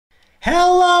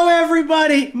Hello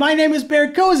everybody, my name is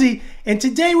BearCozy, and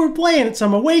today we're playing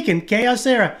some Awaken Chaos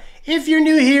Era. If you're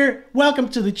new here, welcome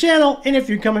to the channel, and if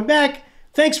you're coming back,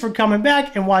 thanks for coming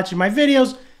back and watching my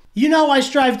videos. You know I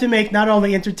strive to make not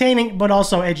only entertaining, but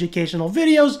also educational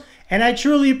videos, and I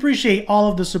truly appreciate all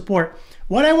of the support.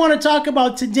 What I want to talk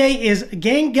about today is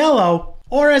Gangelo,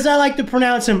 or as I like to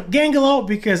pronounce him, Gangelo,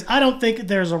 because I don't think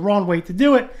there's a wrong way to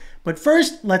do it. But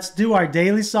first, let's do our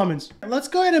daily summons. Let's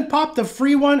go ahead and pop the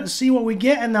free one, see what we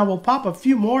get, and then we'll pop a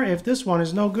few more if this one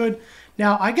is no good.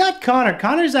 Now, I got Connor.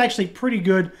 Connor's actually pretty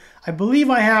good. I believe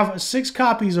I have 6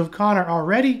 copies of Connor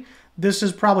already. This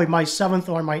is probably my 7th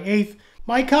or my 8th.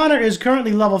 My Connor is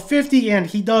currently level 50, and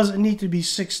he does need to be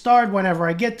 6-starred whenever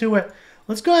I get to it.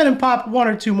 Let's go ahead and pop 1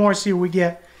 or 2 more, see what we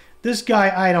get. This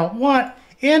guy I don't want.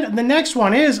 And the next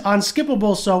one is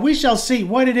unskippable, so we shall see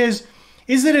what it is.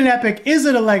 Is it an epic? Is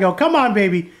it a Lego? Come on,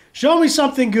 baby. Show me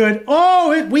something good.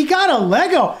 Oh, we got a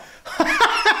Lego.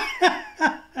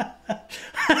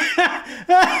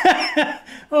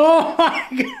 Oh, my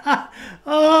God.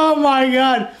 Oh, my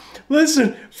God.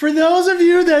 Listen, for those of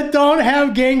you that don't have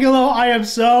Gangelo, I am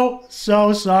so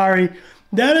sorry.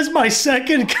 That is my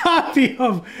 2nd copy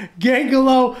of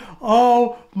Gangelo.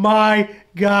 Oh, my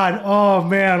God. Oh,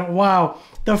 man. Wow.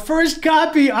 The first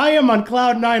copy, I am on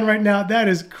cloud 9 right now. That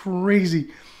is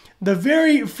crazy. The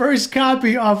very first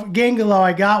copy of Gangelo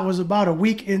I got was about a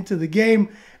week into the game,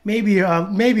 maybe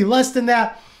less than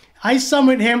that. I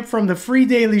summoned him from the free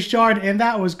daily shard, and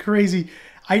that was crazy.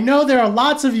 I know there are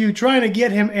lots of you trying to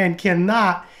get him and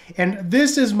cannot, and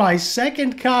this is my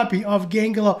 2nd copy of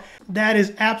Gangelo. That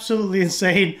is absolutely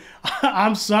insane.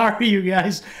 I'm sorry, you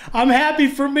guys. I'm happy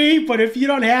for me, but if you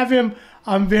don't have him,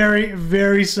 I'm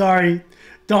very sorry.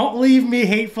 Don't leave me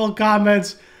hateful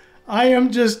comments. I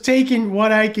am just taking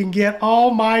what I can get. Oh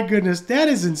my goodness, that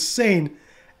is insane.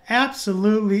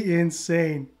 Absolutely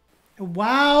insane.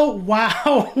 Wow.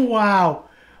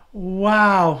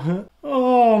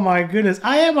 Oh my goodness.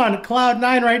 I am on cloud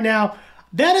 9 right now.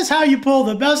 That is how you pull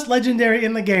the best legendary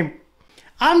in the game.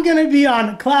 I'm going to be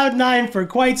on cloud 9 for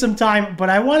quite some time, but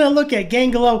I want to look at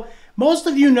Gangelo. Most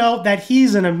of you know that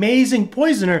he's an amazing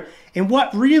poisoner, and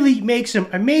what really makes him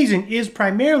amazing is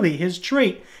primarily his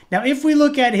trait. Now, if we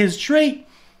look at his trait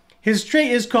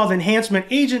is called Enhancement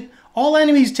Agent. All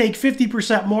enemies take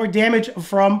 50% more damage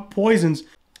from poisons.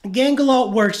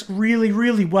 Gangelo works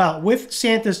really well with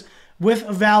Santis, with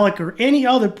Valak, or any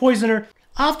other poisoner.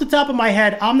 Off the top of my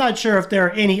head, I'm not sure if there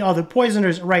are any other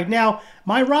poisoners right now.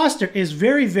 My roster is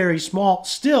very small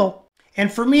still. And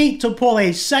for me to pull a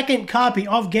 2nd copy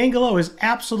of Gangelo is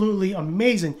absolutely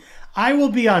amazing. I will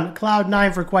be on cloud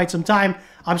 9 for quite some time.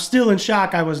 I'm still in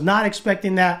shock. I was not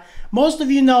expecting that. Most of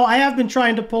you know I have been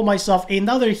trying to pull myself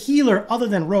another healer other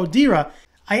than Rodira.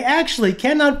 I actually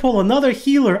cannot pull another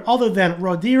healer other than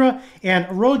Rodira, and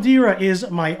Rodira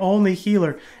is my only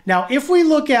healer. Now, if we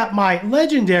look at my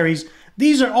legendaries,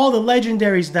 these are all the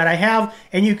legendaries that I have,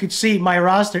 and you can see my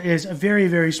roster is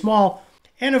very small.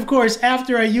 And of course,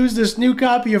 after I use this new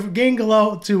copy of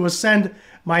Gangelo to ascend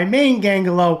my main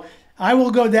Gangelo, I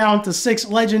will go down to 6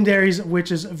 legendaries,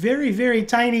 which is very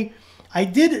tiny. I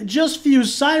did just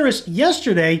fuse Cyrus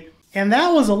yesterday, and that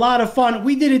was a lot of fun.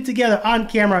 We did it together on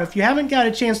camera. If you haven't got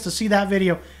a chance to see that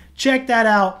video, check that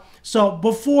out. So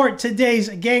before today's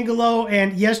Gangelo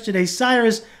and yesterday's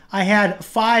Cyrus, I had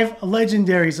 5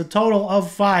 legendaries, a total of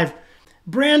 5.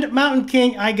 Brand Mountain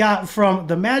King I got from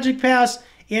the Magic Pass,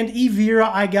 and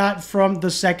Evira I got from the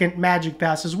 2nd Magic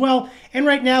Pass as well. And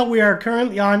right now we are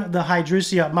currently on the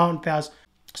Hydrusia Mountain Pass.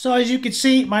 So as you can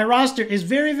see, my roster is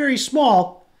very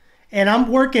small, and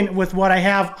I'm working with what I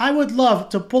have. I would love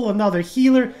to pull another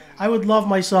healer. I would love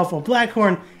myself a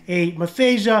Blackhorn, a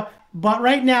Mathasia, but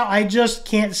right now I just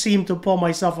can't seem to pull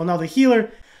myself another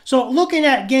healer. So looking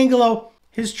at Gangelo,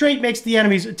 his trait makes the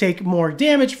enemies take more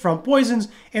damage from poisons,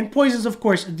 and poisons, of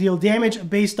course, deal damage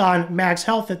based on max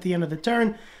health at the end of the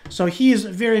turn. So he is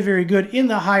very good in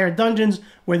the higher dungeons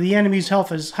where the enemy's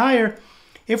health is higher.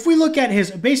 If we look at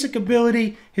his basic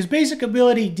ability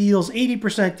deals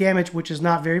 80% damage, which is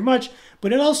not very much,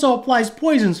 but it also applies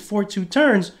poisons for 2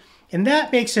 turns, and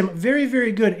that makes him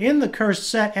very good in the cursed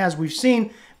set, as we've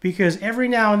seen, because every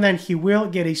now and then he will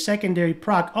get a secondary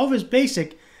proc of his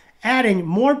basic, adding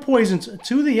more poisons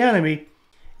to the enemy.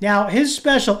 Now, his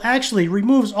special actually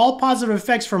removes all positive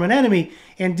effects from an enemy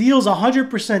and deals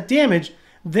 100% damage,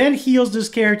 then heals this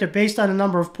character based on the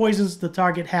number of poisons the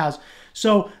target has.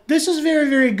 So this is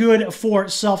very good for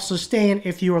self-sustain.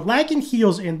 If you are lacking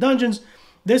heals in dungeons,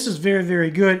 this is very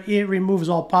good. It removes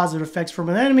all positive effects from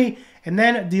an enemy and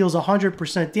then it deals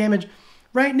 100% damage.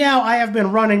 Right now, I have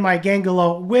been running my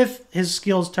Gangelo with his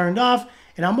skills turned off,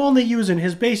 and I'm only using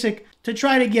his basic to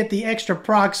try to get the extra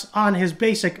procs on his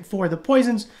basic for the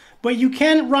poisons. But you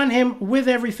can run him with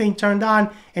everything turned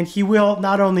on, and he will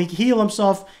not only heal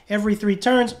himself every 3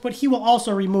 turns, but he will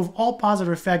also remove all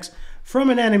positive effects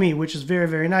from an enemy, which is very,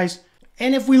 very nice.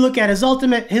 And if we look at his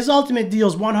ultimate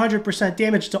deals 100%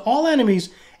 damage to all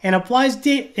enemies and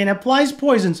applies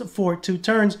poisons for 2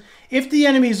 turns. If the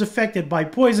enemy is affected by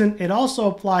poison, it also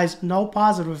applies no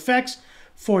positive effects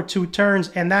for 2 turns,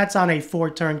 and that's on a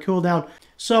 4-turn cooldown.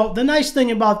 So the nice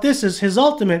thing about this is his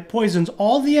ultimate poisons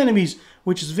all the enemies,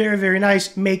 which is very, very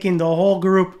nice, making the whole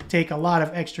group take a lot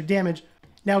of extra damage.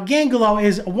 Now, Gangelo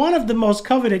is one of the most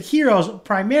coveted heroes,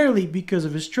 primarily because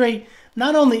of his trait.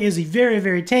 Not only is he very,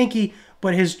 very tanky,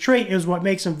 but his trait is what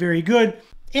makes him very good.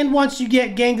 And once you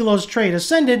get Gangelo's trait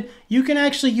ascended, you can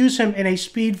actually use him in a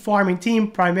speed farming team,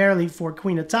 primarily for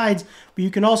Queen of Tides, but you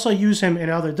can also use him in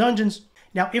other dungeons.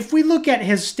 Now, if we look at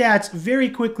his stats very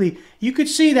quickly, you could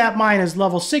see that mine is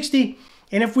level 60.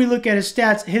 And if we look at his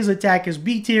stats, his attack is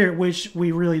B tier, which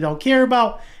we really don't care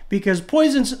about because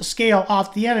poisons scale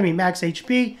off the enemy max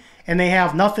HP and they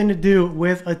have nothing to do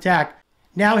with attack.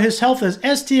 Now his health is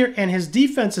S tier and his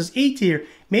defense is A tier,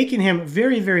 making him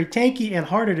very, very tanky and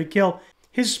harder to kill.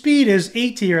 His speed is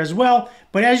A tier as well,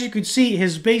 but as you could see,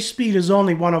 his base speed is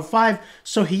only 105,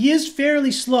 so he is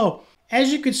fairly slow.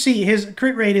 As you could see, his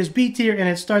crit rate is B tier and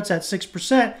it starts at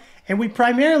 6%, and we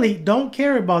primarily don't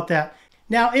care about that.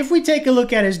 Now, if we take a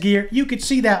look at his gear, you could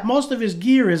see that most of his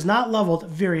gear is not leveled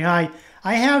very high.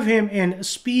 I have him in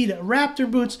Speed Raptor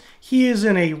boots. He is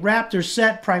in a Raptor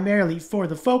set primarily for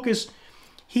the focus.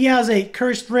 He has a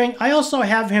Cursed ring. I also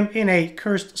have him in a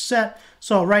Cursed set.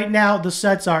 So right now the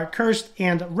sets are Cursed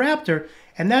and Raptor,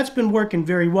 and that's been working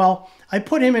very well. I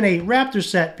put him in a Raptor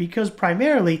set because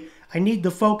primarily I need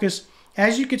the focus.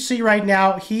 As you can see right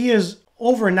now, he is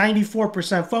over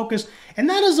 94% focus, and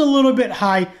that is a little bit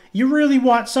high. You really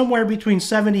want somewhere between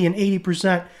 70 and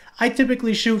 80%. I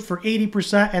typically shoot for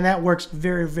 80%, and that works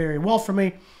very, very well for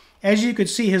me. As you can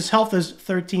see, his health is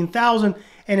 13,000,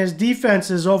 and his defense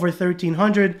is over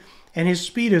 1,300, and his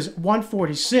speed is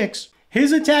 146.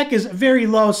 His attack is very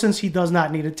low since he does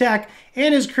not need attack,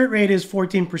 and his crit rate is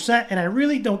 14%, and I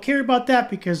really don't care about that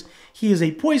because he is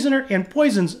a poisoner, and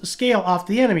poisons scale off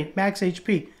the enemy, max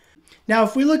HP. Now,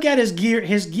 if we look at his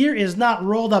gear is not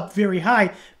rolled up very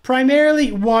high,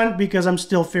 primarily, 1, because I'm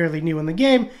still fairly new in the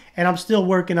game, and I'm still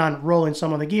working on rolling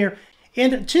some of the gear,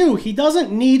 and 2, he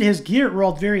doesn't need his gear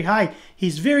rolled very high.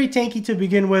 He's very tanky to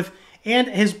begin with, and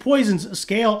his poisons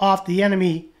scale off the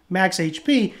enemy max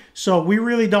HP, so we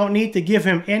really don't need to give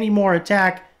him any more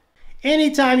attack.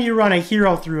 Anytime you run a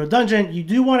hero through a dungeon, you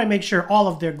do want to make sure all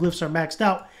of their glyphs are maxed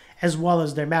out, as well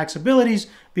as their max abilities,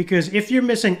 because if you're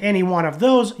missing any one of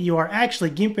those, you are actually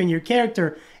gimping your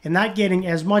character and not getting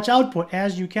as much output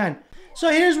as you can. So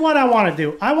here's what I want to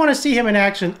do. I want to see him in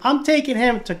action. I'm taking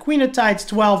him to Queen of Tides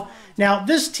 12. Now,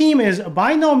 this team is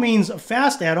by no means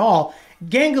fast at all.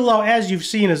 Gangelo, as you've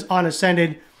seen, is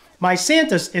unascended. My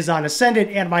Santos is unascended,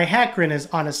 and my Hakrin is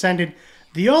unascended.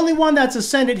 The only one that's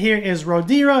ascended here is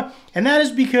Rodira, and that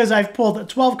is because I've pulled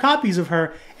 12 copies of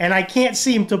her, and I can't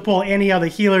seem to pull any other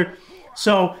healer.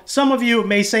 So some of you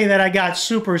may say that I got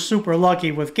super, super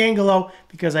lucky with Gangelo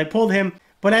because I pulled him,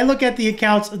 but I look at the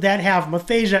accounts that have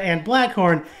Mathasia and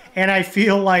Blackhorn, and I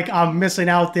feel like I'm missing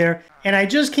out there, and I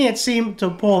just can't seem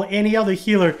to pull any other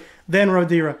healer than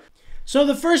Rodira. So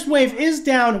the first wave is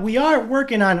down. We are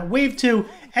working on wave 2.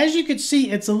 As you can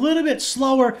see, it's a little bit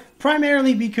slower,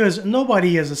 primarily because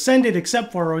nobody is ascended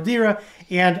except for Rodira.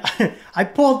 And I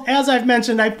pulled, as I've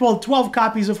mentioned, I pulled 12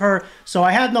 copies of her, so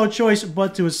I had no choice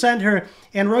but to ascend her.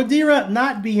 And Rodira,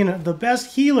 not being the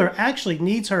best healer, actually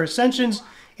needs her ascensions,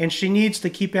 and she needs to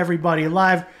keep everybody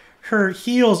alive. Her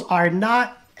heals are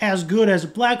not as good as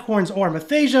Blackhorns or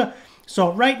Mathasia.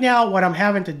 So right now, what I'm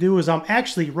having to do is I'm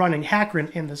actually running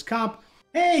Hakrin in this comp.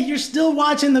 Hey, you're still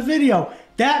watching the video.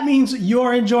 That means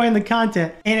you're enjoying the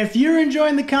content. And if you're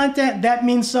enjoying the content, that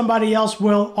means somebody else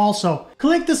will also.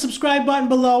 Click the subscribe button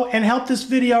below and help this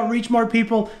video reach more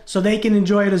people so they can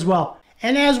enjoy it as well.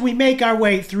 And as we make our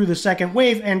way through the second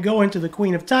wave and go into the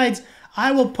Queen of Tides,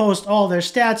 I will post all their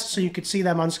stats so you can see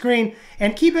them on screen.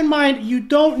 And keep in mind, you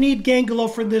don't need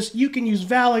Gangelo for this. You can use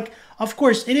Valak. Of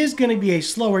course, it is going to be a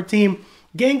slower team.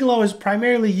 Gangelo is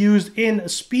primarily used in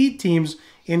speed teams,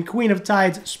 in Queen of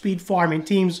Tides speed farming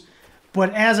teams.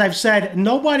 But as I've said,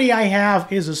 nobody I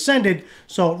have is ascended.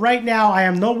 So right now, I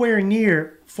am nowhere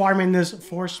near farming this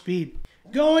for speed.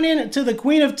 Going into the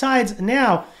Queen of Tides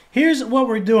now, here's what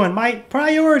we're doing. My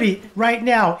priority right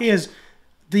now is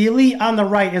The elite on the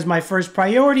right is my first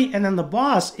priority, and then the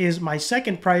boss is my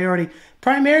second priority,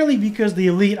 primarily because the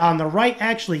elite on the right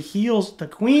actually heals the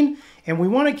queen, and we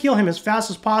want to kill him as fast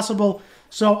as possible.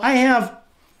 So I have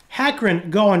Hakron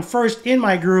going first in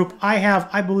my group.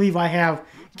 I believe I have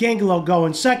Gangelo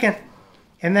going second.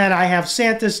 And then I have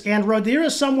Santis and Rodira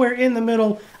somewhere in the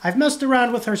middle. I've messed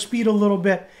around with her speed a little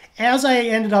bit as I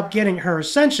ended up getting her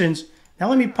ascensions. Now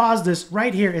let me pause this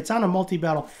right here. It's on a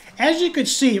multi-battle. As you could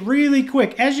see, really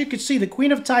quick, as you could see, the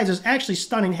Queen of Tides is actually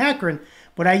stunning Hakron,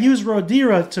 but I used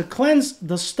Rodira to cleanse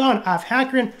the stun off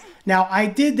Hakron. Now I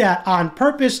did that on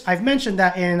purpose. I've mentioned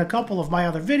that in a couple of my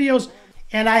other videos.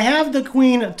 And I have the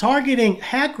Queen targeting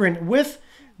Hakron with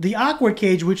the Aqua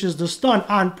Cage, which is the stun,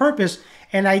 on purpose.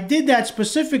 And I did that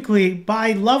specifically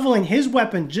by leveling his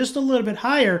weapon just a little bit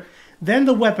higher than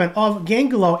the weapon of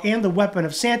Gangelo and the weapon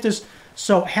of Santis.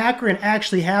 So Hakron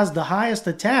actually has the highest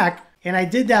attack, and I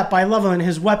did that by leveling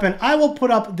his weapon. I will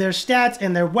put up their stats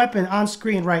and their weapon on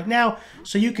screen right now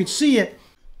so you can see it.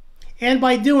 And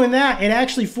by doing that, it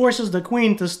actually forces the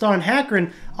queen to stun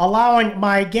Hakron, allowing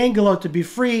my Gangelo to be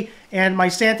free and my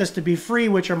Santis to be free,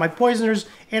 which are my poisoners.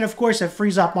 And of course, it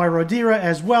frees up my Rodira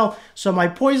as well. So my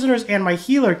poisoners and my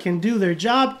healer can do their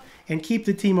job and keep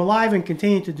the team alive and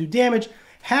continue to do damage.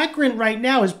 Hakron right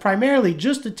now is primarily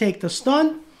just to take the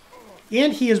stun,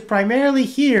 and he is primarily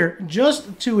here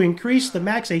just to increase the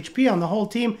max HP on the whole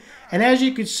team. And as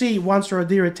you can see, once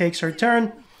Rodira takes her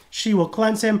turn, she will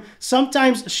cleanse him.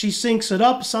 Sometimes she syncs it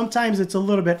up, sometimes it's a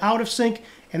little bit out of sync,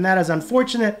 and that is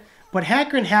unfortunate. But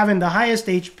Hakron having the highest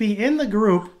HP in the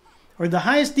group, or the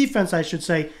highest defense I should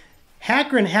say,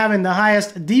 Hakron having the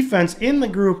highest defense in the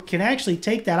group can actually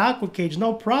take that Aqua Cage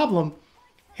no problem.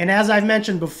 And as I've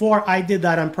mentioned before, I did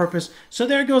that on purpose. So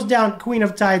there goes down Queen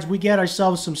of Tides. We get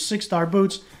ourselves some 6-star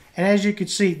boots. And as you can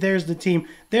see, there's the team.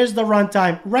 There's the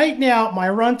runtime. Right now, my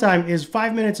runtime is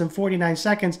 5 minutes and 49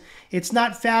 seconds. It's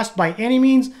not fast by any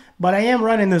means, but I am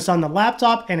running this on the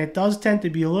laptop, and it does tend to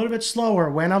be a little bit slower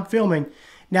when I'm filming.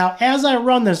 Now, as I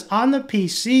run this on the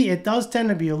PC, it does tend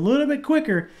to be a little bit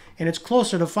quicker, and it's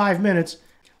closer to 5 minutes.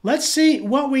 Let's see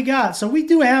what we got. So we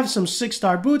do have some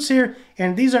 6-star boots here,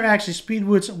 and these are actually speed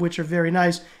boots, which are very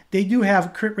nice. They do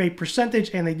have crit rate percentage,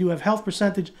 and they do have health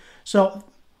percentage. So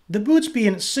the boots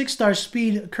being 6-star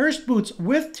speed cursed boots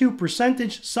with 2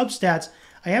 percentage substats,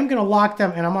 I am going to lock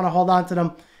them, and I'm going to hold on to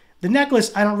them. The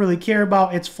necklace I don't really care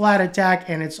about. It's flat attack,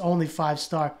 and it's only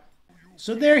 5-star.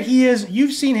 So there he is.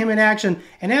 You've seen him in action.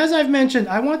 And as I've mentioned,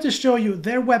 I want to show you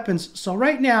their weapons. So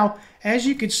right now, as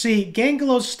you can see,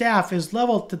 Gangelo's staff is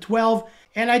leveled to 12.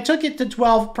 And I took it to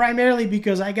 12 primarily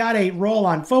because I got a roll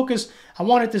on focus. I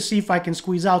wanted to see if I can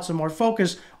squeeze out some more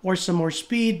focus or some more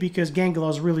speed because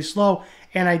Gangelo is really slow.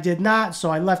 And I did not,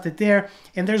 so I left it there.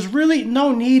 And there's really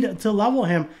no need to level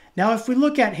him. Now, if we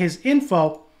look at his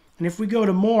info, and if we go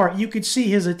to more, you could see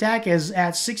his attack is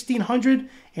at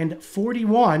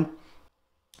 1,641.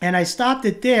 And I stopped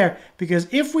it there because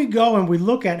if we go and we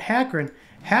look at Hakron,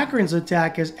 Hakron's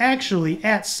attack is actually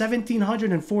at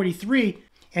 1,743.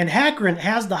 And Hakron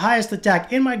has the highest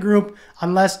attack in my group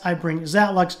unless I bring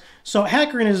Zatlux. So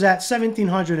Hakron is at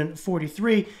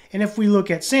 1,743. And if we look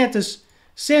at Santis,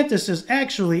 Santis is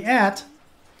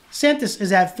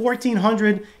at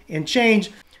 1,400 and change.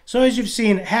 So as you've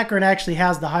seen, Hakron actually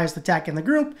has the highest attack in the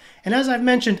group. And as I've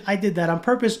mentioned, I did that on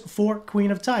purpose for Queen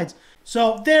of Tides.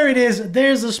 So there it is.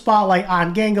 There's the spotlight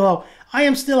on Gangelo. I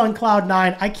am still on Cloud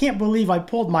 9. I can't believe I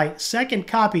pulled my second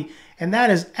copy. And that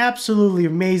is absolutely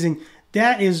amazing.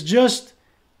 That is just,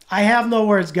 I have no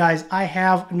words, guys. I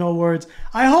have no words.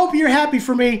 I hope you're happy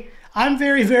for me. I'm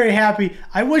very, very happy.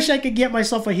 I wish I could get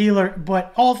myself a healer,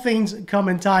 but all things come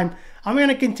in time. I'm going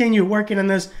to continue working on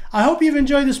this. I hope you've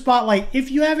enjoyed the spotlight. If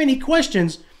you have any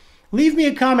questions, leave me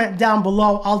a comment down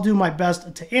below. I'll do my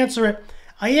best to answer it.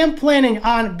 I am planning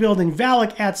on building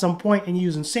Valak at some point and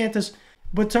using Santis,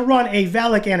 but to run a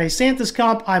Valak and a Santis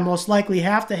comp, I most likely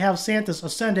have to have Santis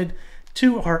ascended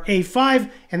to her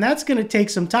A5, and that's going to take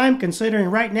some time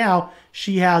considering right now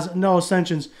she has no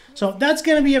ascensions. So that's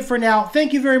going to be it for now.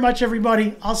 Thank you very much,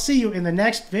 everybody. I'll see you in the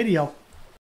next video.